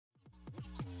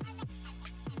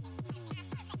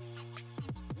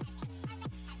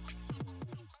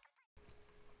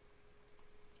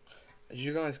As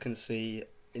you guys can see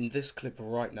in this clip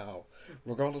right now,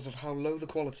 regardless of how low the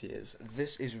quality is,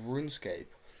 this is RuneScape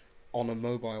on a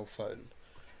mobile phone.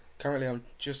 Currently I'm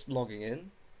just logging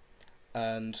in,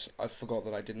 and I forgot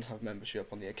that I didn't have membership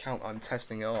on the account I'm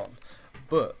testing it on.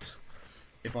 But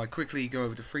if I quickly go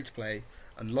over to free to play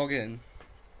and log in,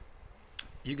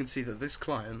 you can see that this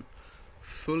client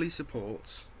fully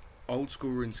supports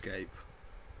Oldschool RuneScape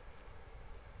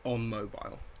on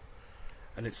mobile.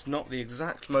 And it's not the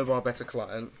exact mobile beta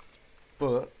client,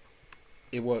 but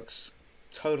it works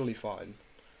totally fine.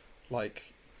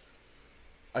 Like,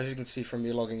 as you can see from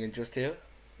me logging in just here,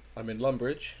 I'm in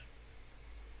Lumbridge,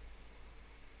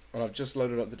 and I've just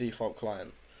loaded up the default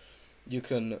client. You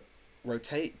can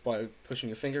rotate by pushing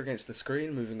your finger against the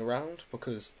screen, moving around,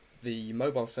 because the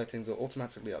mobile settings are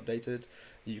automatically updated.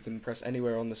 You can press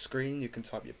anywhere on the screen, you can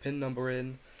type your PIN number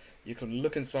in, you can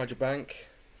look inside your bank,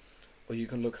 or you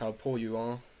can look how poor you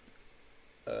are,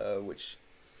 which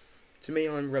to me,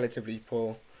 I'm relatively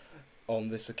poor on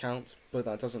this account, but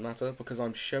that doesn't matter because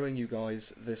I'm showing you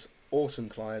guys this awesome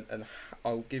client, and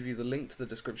I'll give you the link to the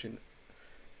description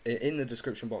in the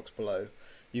description box below.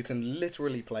 You can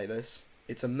literally play this.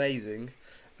 It's amazing,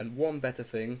 and one better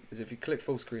thing is if you click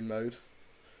full screen mode,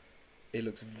 it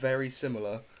looks very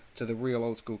similar to the real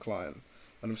old school client.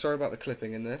 And I'm sorry about the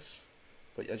clipping in this,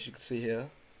 but as you can see here,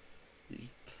 you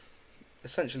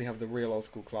essentially have the real old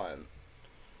school client,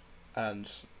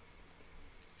 and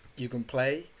you can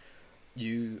play.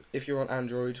 If you're on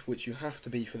Android, which you have to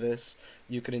be for this,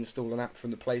 you can install an app from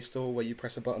the Play Store where you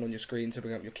press a button on your screen to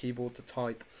bring up your keyboard to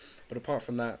type. But apart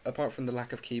from that, apart from the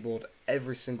lack of keyboard,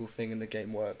 every single thing in the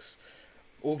game works.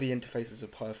 All the interfaces are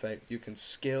perfect. You can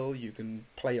skill, you can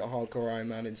play a hardcore Iron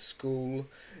Man in school,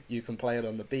 you can play it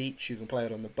on the beach, you can play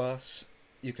it on the bus,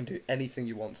 you can do anything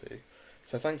you want to.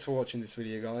 So thanks for watching this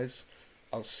video, guys.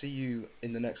 I'll see you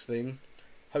in the next thing.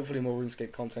 Hopefully more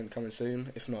RuneScape content coming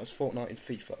soon. If not, it's Fortnite and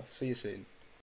FIFA. See you soon.